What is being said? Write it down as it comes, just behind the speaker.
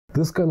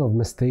This kind of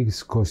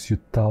mistakes cost you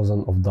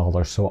thousands of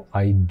dollars, so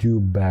I do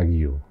beg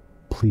you,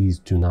 please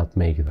do not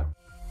make them.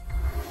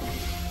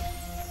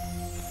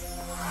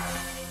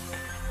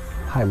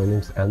 Hi, my name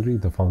is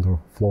Andriy, the founder of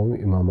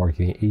Flowium, email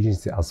marketing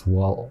agency, as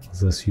well as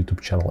this YouTube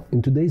channel.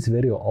 In today's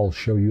video, I'll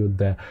show you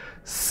the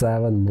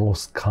 7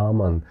 most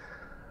common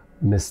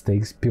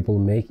mistakes people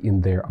make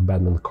in their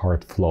abandoned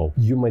cart flow.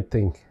 You might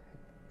think,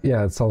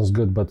 yeah, it sounds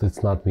good, but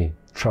it's not me.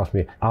 Trust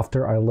me,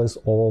 after I list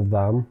all of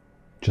them,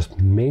 just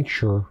make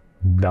sure,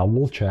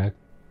 double check,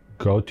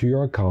 go to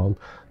your account,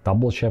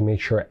 double check,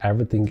 make sure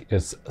everything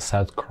is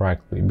set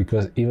correctly,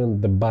 because even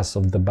the best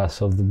of the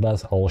best of the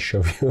best, I'll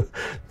show you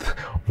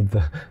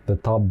the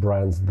top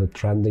brands, the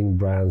trending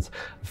brands,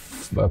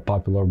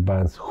 popular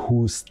brands,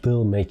 who's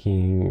still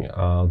making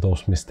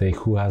those mistakes,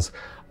 who has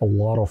a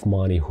lot of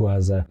money, who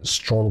has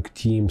strong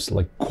teams,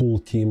 like cool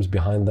teams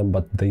behind them,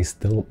 but they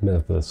still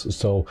miss this.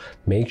 So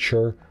make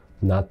sure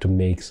not to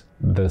make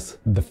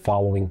the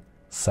following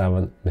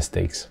 7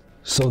 mistakes.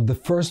 So the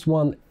first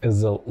one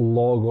is a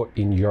logo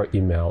in your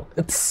email.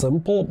 It's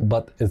simple,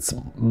 but it's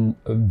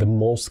the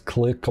most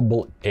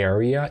clickable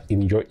area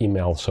in your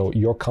email. So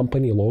your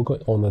company logo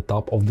on the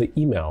top of the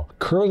email.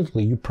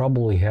 Currently, you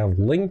probably have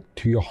linked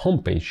to your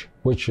homepage,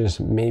 which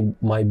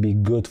might be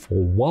good for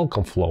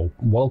welcome flow,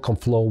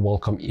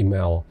 welcome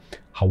email.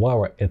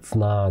 However, it's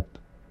not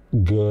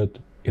good.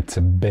 It's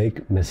a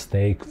big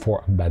mistake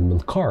for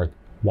abandoned cart.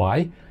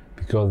 Why?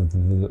 Because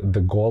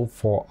the goal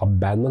for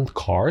abandoned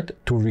cart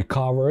to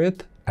recover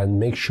it and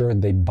make sure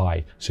they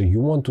buy. So you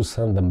want to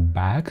send them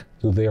back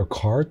to their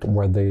cart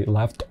where they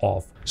left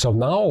off. So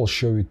now I'll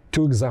show you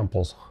 2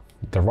 examples,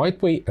 the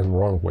right way and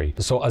wrong way.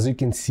 So as you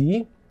can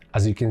see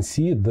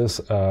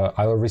this,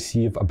 I'll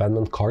receive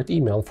abandoned cart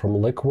email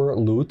from Liquor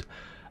Loot,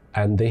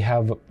 and they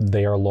have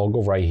their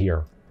logo right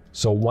here.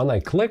 So when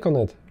I click on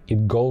it,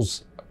 it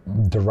goes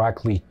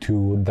directly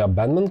to the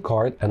abandoned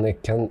cart and I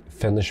can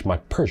finish my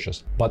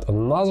purchase. But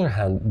on the other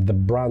hand, the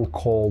brand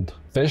called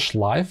Fish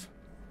Life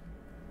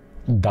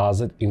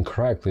does it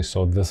incorrectly.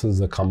 So this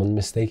is a common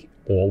mistake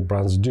all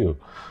brands do.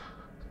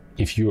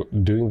 If you're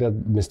doing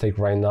that mistake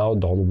right now,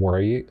 don't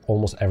worry,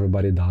 almost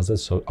everybody does it.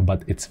 So,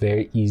 but it's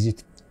very easy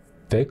to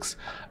fix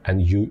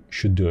and you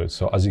should do it.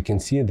 So as you can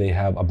see, they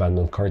have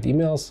abandoned cart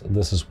emails.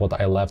 This is what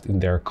I left in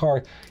their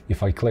cart.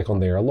 If I click on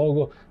their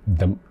logo,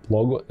 the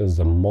logo is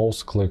the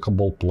most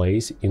clickable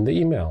place in the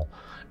email,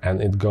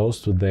 and it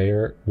goes to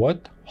their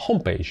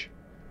homepage.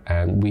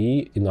 And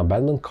we in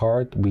abandoned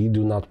cart, we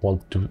do not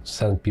want to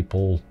send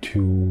people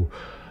to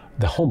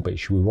the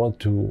homepage. We want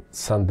to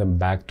send them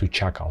back to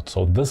checkout.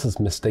 So this is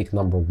mistake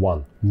number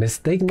 1.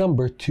 Mistake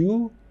number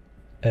 2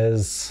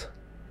 is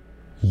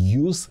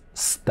use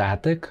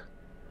static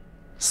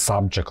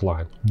subject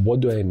line. What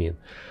do I mean?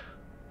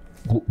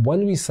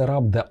 When we set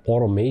up the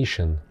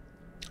automation,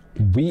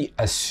 we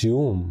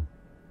assume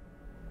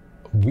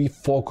we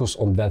focus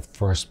on that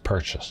first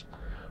purchase.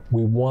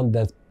 We want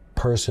that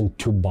person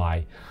to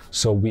buy.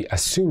 So we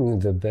assuming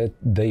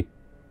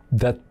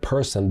that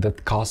person,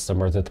 that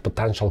customer, that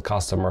potential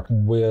customer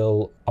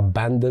will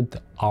abandon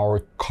our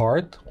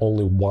cart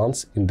only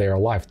once in their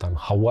lifetime.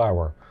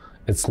 However,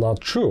 it's not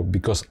true,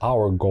 because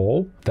our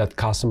goal, that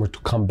customer to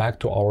come back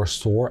to our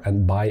store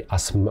and buy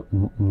as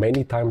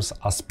many times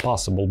as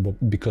possible,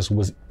 because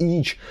with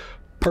each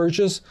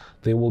purchase,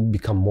 they will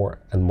become more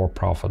and more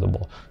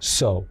profitable.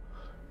 So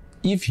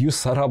if you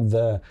set up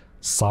the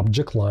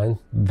subject line,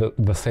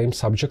 the same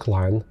subject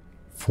line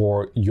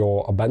for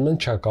your abandoned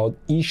checkout,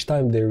 each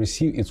time they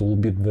receive, it will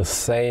be the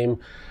same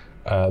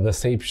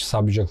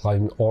subject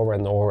line over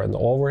and over and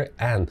over,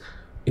 and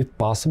it's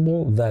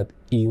possible that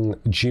in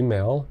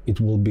Gmail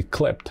it will be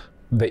clipped.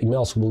 The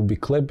emails will be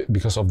clipped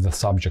because of the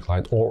subject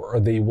line, or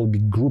they will be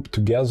grouped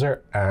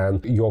together,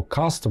 and your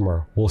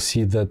customer will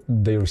see that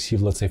they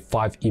receive, let's say,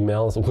 5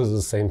 emails with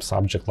the same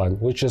subject line,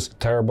 which is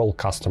terrible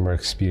customer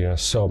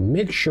experience. So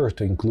make sure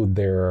to include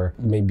their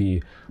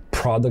maybe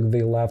product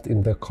they left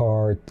in the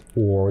cart,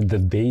 or the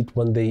date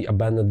when they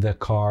abandoned the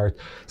cart,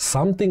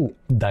 something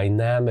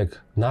dynamic,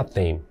 not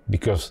name,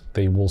 because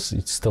they will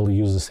still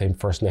use the same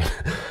first name,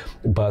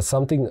 but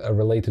something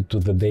related to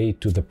the date,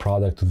 to the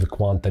product, to the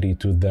quantity,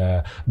 to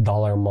the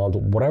dollar amount,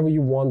 whatever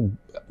you want,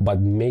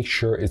 but make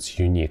sure it's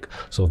unique.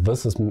 So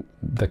this is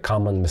the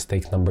common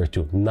mistake number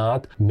 2,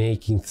 not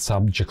making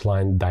subject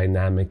line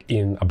dynamic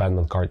in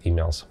abandoned cart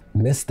emails.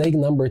 Mistake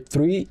number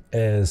 3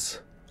 is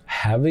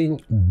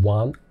having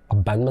one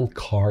abandoned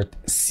cart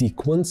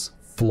sequence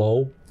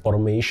flow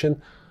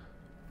automation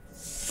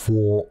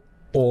for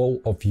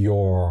all of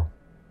your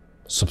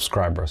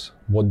subscribers.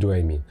 What do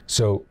I mean?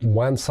 So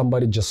when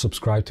somebody just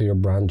subscribed to your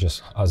brand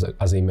just as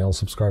an email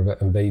subscriber,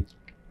 and they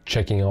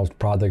checking out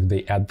product,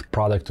 they add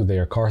product to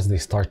their carts, they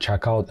start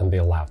checkout and they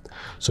left.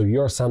 So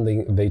you're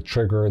sending, they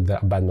trigger the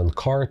abandoned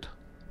cart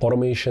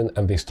automation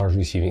and they start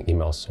receiving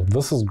emails. So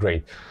this is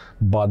great.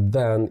 But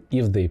then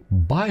if they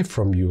buy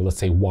from you, let's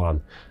say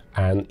 1,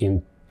 and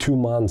in 2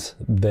 months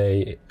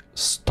they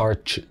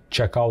start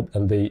checkout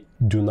and they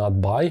do not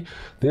buy,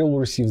 they will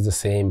receive the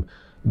same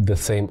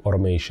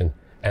automation.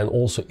 And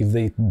also, if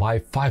they buy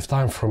 5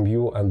 times from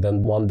you and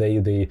then one day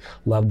they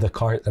left the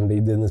cart and they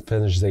didn't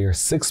finish their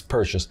 6th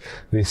purchase,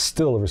 they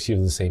still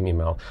receive the same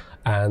email.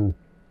 And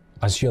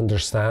as you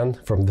understand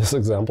from this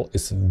example,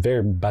 it's a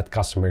very bad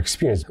customer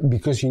experience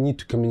because you need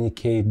to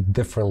communicate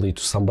differently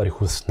to somebody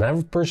who's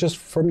never purchased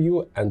from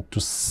you and to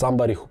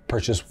somebody who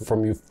purchased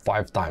from you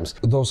 5 times.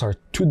 Those are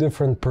 2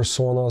 different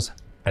personas,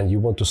 and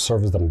you want to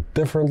service them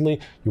differently.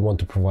 You want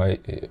to provide,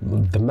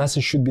 the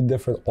message should be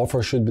different,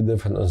 offer should be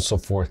different, and so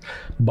forth.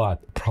 But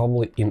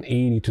probably in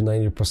 80 to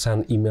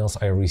 90% emails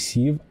I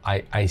receive,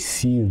 I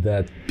see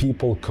that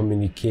people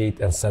communicate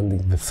and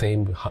sending the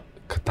same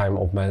time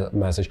of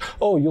message.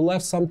 Oh, you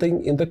left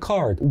something in the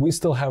cart. We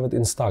still have it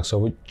in stock, so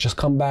we just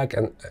come back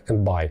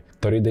and buy.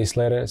 30 days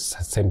later,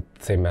 same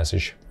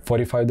message.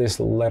 45 days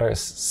later,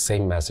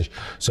 same message.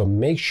 So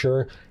make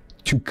sure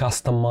to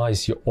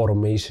customize your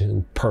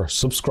automation per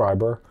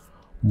subscriber,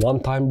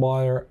 one-time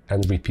buyer,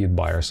 and repeat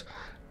buyers.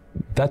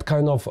 That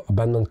kind of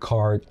abandoned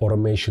cart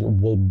automation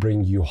will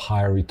bring you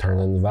higher return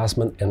on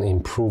investment and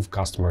improve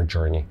customer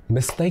journey.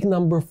 Mistake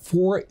number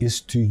 4 is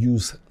to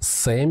use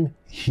same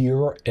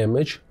hero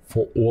image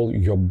for all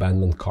your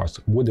abandoned carts.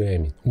 What do I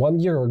mean? 1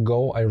 year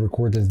ago, I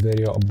recorded a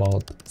video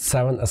about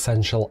 7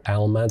 essential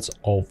elements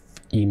of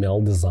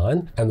email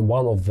design, and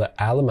one of the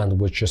elements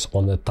which is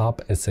on the top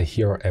is a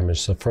hero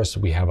image. So first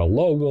we have a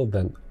logo,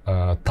 then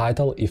a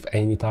title, if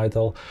any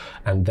title,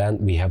 and then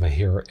we have a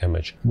hero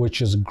image,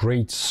 which is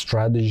great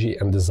strategy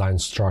and design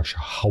structure.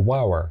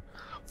 However,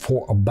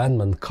 for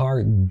abandoned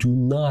cart, do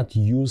not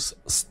use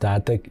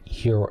static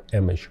hero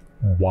image.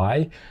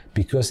 Why?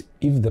 Because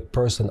if the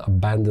person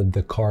abandoned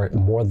the cart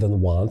more than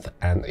once,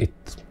 and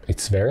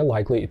it's very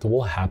likely it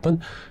will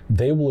happen,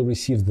 they will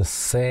receive the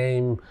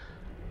same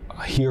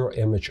hero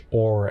image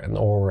over and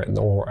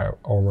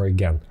over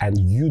again, and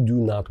you do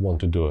not want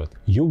to do it.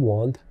 You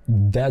want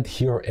that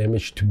hero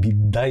image to be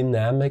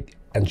dynamic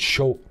and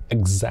show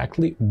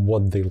exactly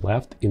what they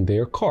left in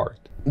their cart.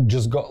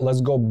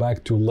 Let's go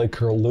back to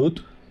liquor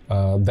loot,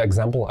 the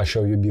example I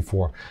showed you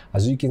before.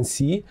 As you can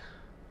see,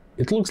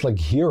 it looks like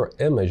hero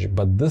image,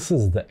 but this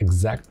is the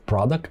exact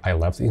product I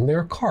left in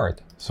their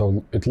cart.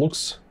 So it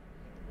looks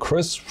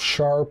crisp,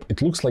 sharp,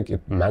 it looks like it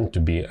meant to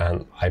be,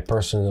 and I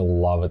personally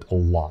love it a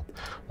lot,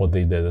 what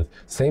they did.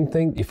 Same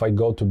thing if I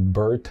go to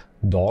Bird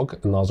Dog,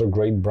 another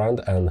great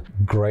brand and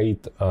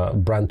great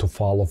brand to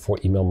follow for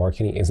email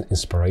marketing is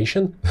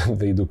inspiration.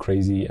 They do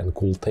crazy and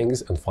cool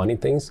things and funny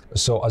things.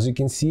 So as you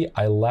can see,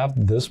 I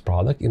left this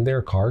product in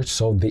their cart,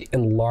 so they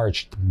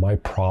enlarged my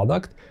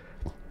product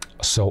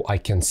so I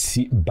can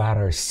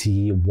better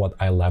see what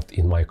I left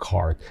in my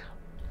cart.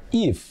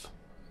 If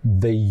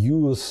they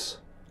use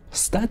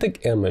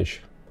static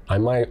image, I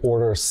might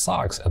order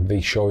socks and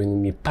they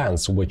showing me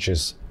pants, which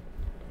is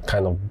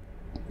kind of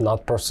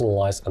not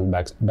personalized and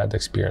bad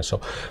experience.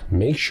 So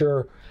make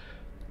sure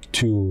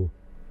to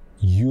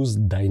use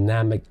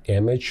dynamic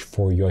image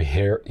for your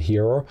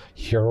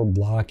hero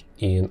block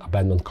in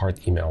abandoned cart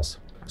emails.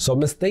 So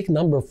mistake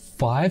number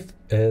 5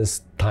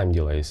 is time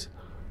delays.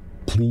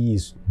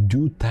 Please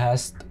do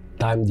test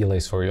time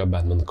delays for your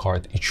abandoned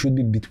cart. It should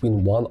be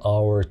between 1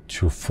 hour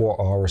to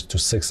 4 hours to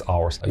 6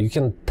 hours. You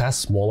can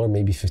test smaller,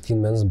 maybe 15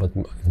 minutes, but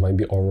it might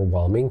be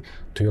overwhelming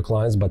to your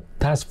clients. But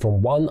test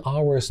from 1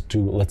 hour to,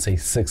 let's say,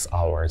 6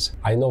 hours.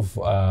 I know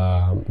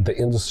the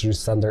industry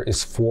standard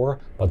is 4,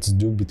 but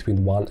do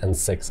between 1 and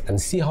 6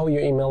 and see how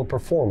your email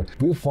perform.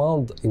 We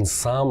found in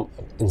some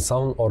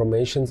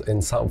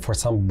automations, for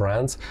some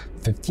brands,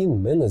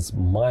 15 minutes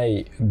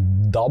might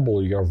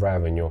double your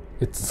revenue.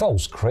 It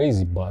sounds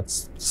crazy, but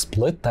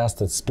split test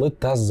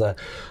that.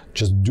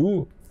 Just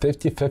do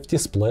 50-50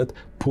 split,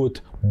 put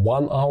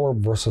 1 hour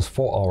versus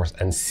 4 hours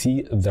and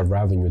see the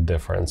revenue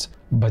difference.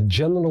 But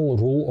general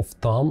rule of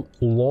thumb,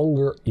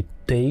 longer it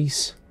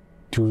takes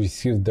to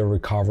receive the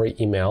recovery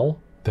email,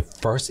 the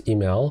first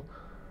email,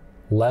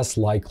 less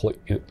likely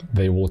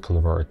they will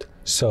convert.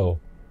 So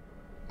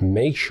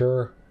make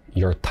sure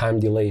your time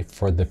delay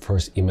for the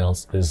first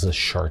emails is a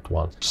short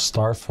one.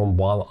 Start from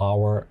 1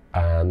 hour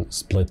and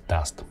split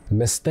test.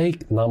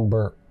 Mistake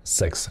number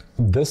 6.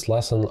 This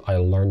lesson I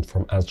learned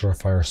from Andriy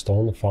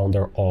Firestone,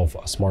 founder of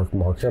Smart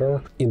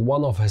Marketer. In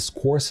one of his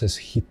courses,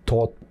 he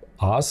taught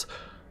us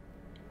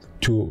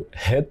to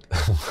hit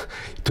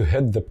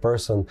the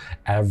person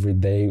every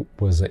day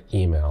with an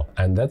email,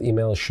 and that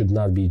email should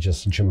not be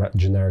just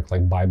generic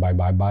like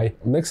buy.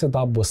 Mix it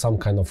up with some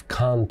kind of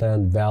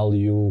content,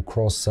 value,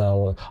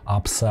 cross-sell,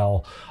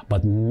 upsell,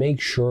 but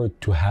make sure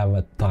to have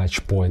a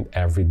touch point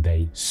every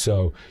day.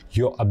 So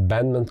your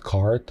abandoned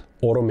cart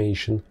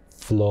automation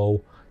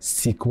flow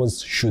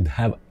sequence should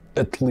have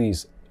at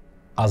least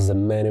as a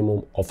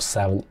minimum of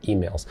 7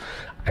 emails.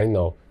 I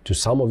know to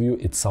some of you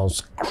it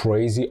sounds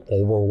crazy,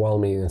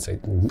 overwhelming, and say,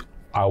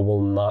 I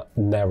will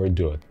never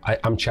do it.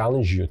 I'm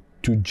challenging you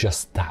to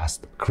just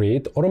test,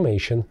 create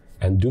automation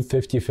and do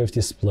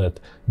 50-50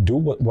 split. Do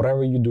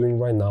whatever you're doing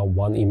right now,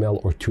 1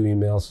 email or 2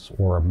 emails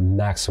or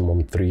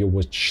maximum 3,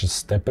 which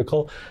is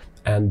typical,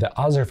 And the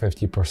other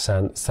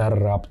 50% set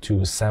it up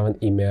to 7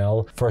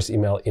 email, first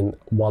email in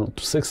 1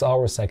 to 6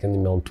 hours, second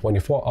email in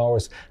 24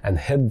 hours, and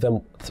hit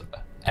them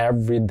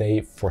every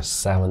day for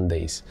 7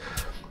 days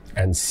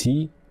and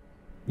see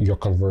your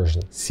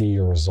conversion, see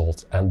your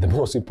results. And the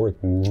most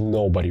important,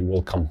 nobody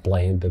will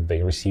complain that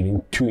they're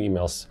receiving too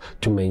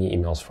many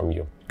emails from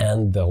you.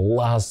 And the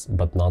last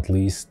but not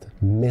least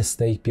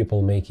mistake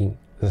people making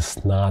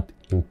is not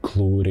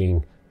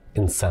including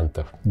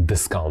incentive,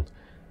 discount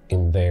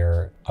in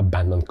their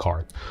abandoned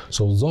cart.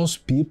 So those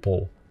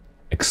people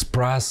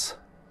express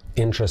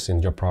interest in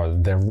your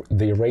product.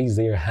 They raise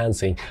their hand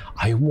saying,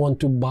 I want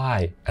to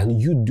buy,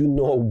 and you do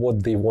know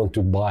what they want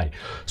to buy.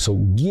 So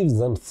give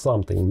them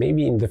something.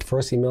 Maybe in the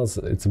first email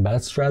it's a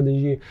bad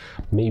strategy.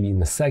 Maybe in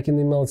the second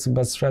email it's a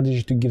bad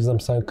strategy to give them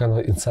some kind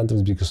of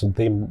incentives because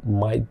they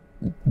might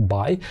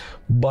buy.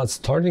 But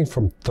starting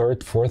from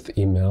third, fourth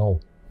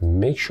email,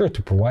 make sure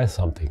to provide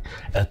something.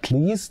 At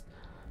least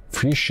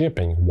free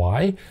shipping.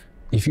 Why?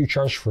 If you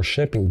charge for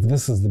shipping,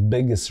 this is the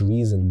biggest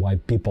reason why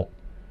people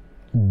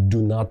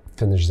do not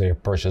finish their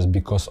purchase,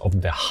 because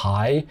of the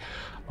high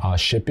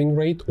shipping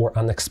rate or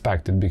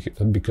unexpected,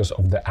 because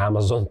of the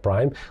Amazon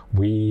Prime.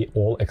 We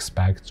all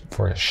expect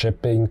for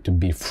shipping to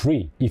be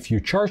free. If you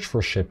charge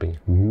for shipping,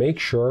 make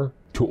sure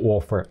to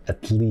offer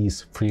at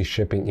least free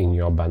shipping in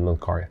your abandoned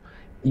cart.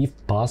 If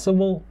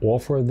possible,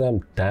 offer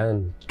them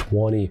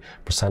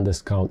 10-20%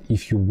 discount.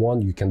 If you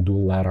want, you can do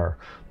later.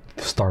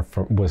 Start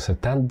with a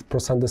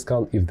 10%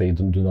 discount. If they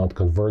do not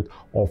convert,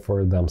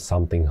 offer them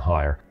something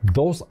higher.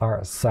 Those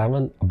are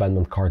 7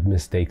 abandoned cart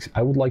mistakes.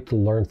 I would like to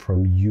learn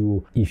from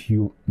you if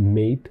you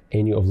made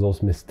any of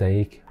those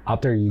mistakes.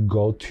 After you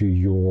go to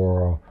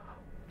your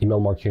email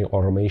marketing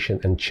automation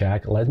and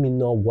check, let me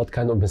know what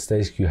kind of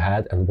mistakes you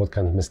had and what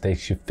kind of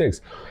mistakes you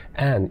fixed.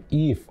 And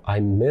if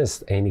I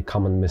missed any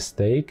common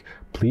mistake,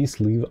 please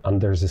leave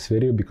under this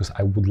video, because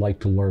I would like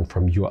to learn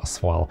from you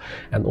as well.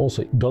 And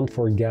also don't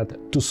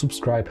forget to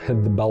subscribe,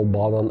 hit the bell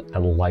button,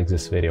 and like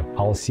this video.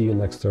 I'll see you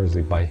next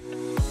Thursday. Bye.